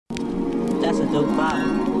That's a dope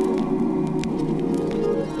vibe.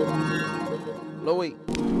 Louie.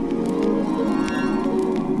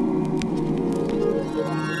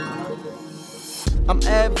 I'm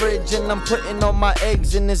average and I'm putting all my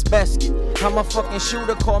eggs in this basket. I'm a fucking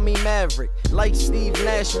shooter, call me Maverick. Like Steve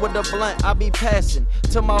Nash with a blunt, I be passing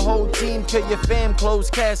to my whole team, kill your fam, close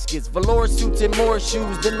caskets. Velour suits and more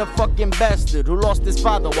shoes than the fucking bastard who lost his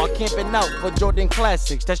father while camping out for Jordan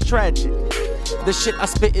Classics. That's tragic. The shit I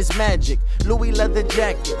spit is magic. Louis leather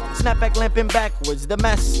jacket, snapback lamping backwards, the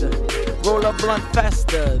master. Roll a blunt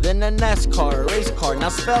faster than a NASCAR race car. Now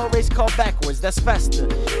spell race car backwards, that's faster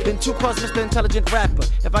than 2 cars, Mr. Intelligent Rapper.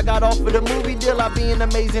 If I got offered a movie deal, I'd be an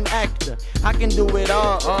amazing actor. I can do it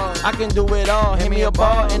all, I can do it all. Hand me a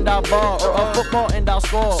ball and I'll ball, or a football and I'll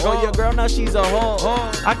score. Or your girl, now she's a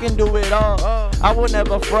whore. I can do it all, I will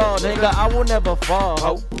never fraud, nigga, I will never fall,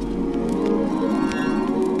 ho.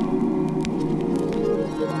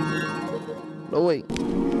 Louie.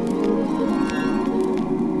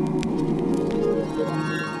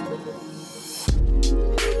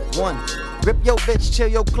 One, rip your bitch, chill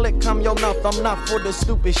your click, calm your mouth, I'm not for the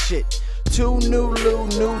stupid shit. 2, new Lou,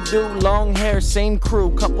 new do, long hair, same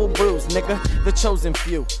crew, couple brews, nigga, the chosen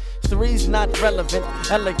few. 3's not relevant,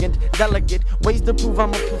 elegant, delicate, ways to prove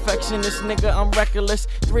I'm a perfectionist, nigga, I'm reckless.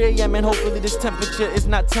 3 AM and hopefully this temperature is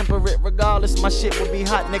not temperate. Regardless, my shit will be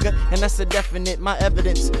hot, nigga, and that's a definite. My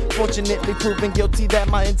evidence, fortunately proven guilty that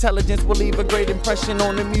my intelligence will leave a great impression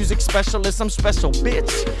on the music specialist. I'm special,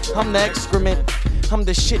 bitch, I'm the excrement. I'm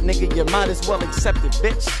the shit, nigga, you might as well accept it,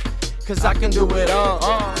 bitch. Cause I can do it all,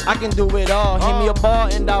 I can do it all. Hand me a ball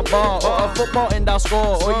and I'll ball, or a football and I'll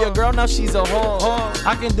score. Or your girl, now she's a whore.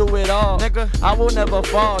 I can do it all, nigga, I will never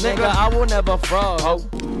fall, nigga, I will never fraud, ho.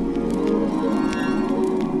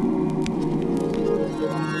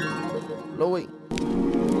 Louie.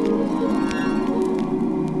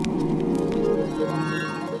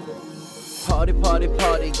 Party, party,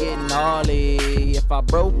 party, getting gnarly. If I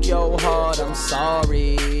broke your heart, I'm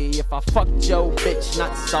sorry. If I fucked your bitch,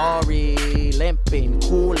 not sorry. Lampin,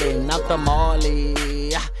 coolin', out the Marley.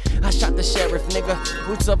 I shot the sheriff, nigga,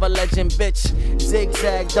 roots of a legend, bitch.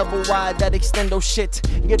 Zigzag, double wide, that extendo shit.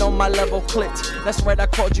 Get on my level, clit. That's right, I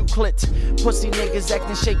called you clit. Pussy niggas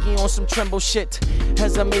acting shaky on some tremble shit.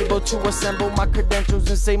 As I'm able to assemble my credentials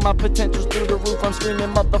and say my potentials through the roof, I'm screaming,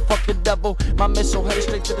 motherfuck the devil. My missile headed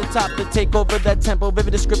straight to the top to take over that tempo.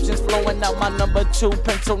 Vivid descriptions flowing out my number 2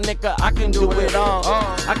 pencil, nigga. I can do it all,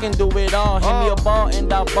 I can do it all. Hand me a ball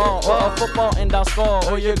and I'll ball, or a football and I'll score.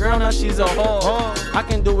 Or your girl, now she's a whore. I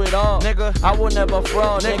can do it all, nigga, I will never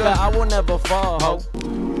fraud, nigga, I will never fall, ho.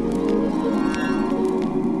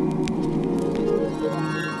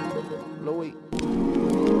 Louie.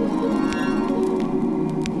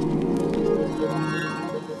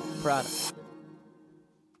 Prada.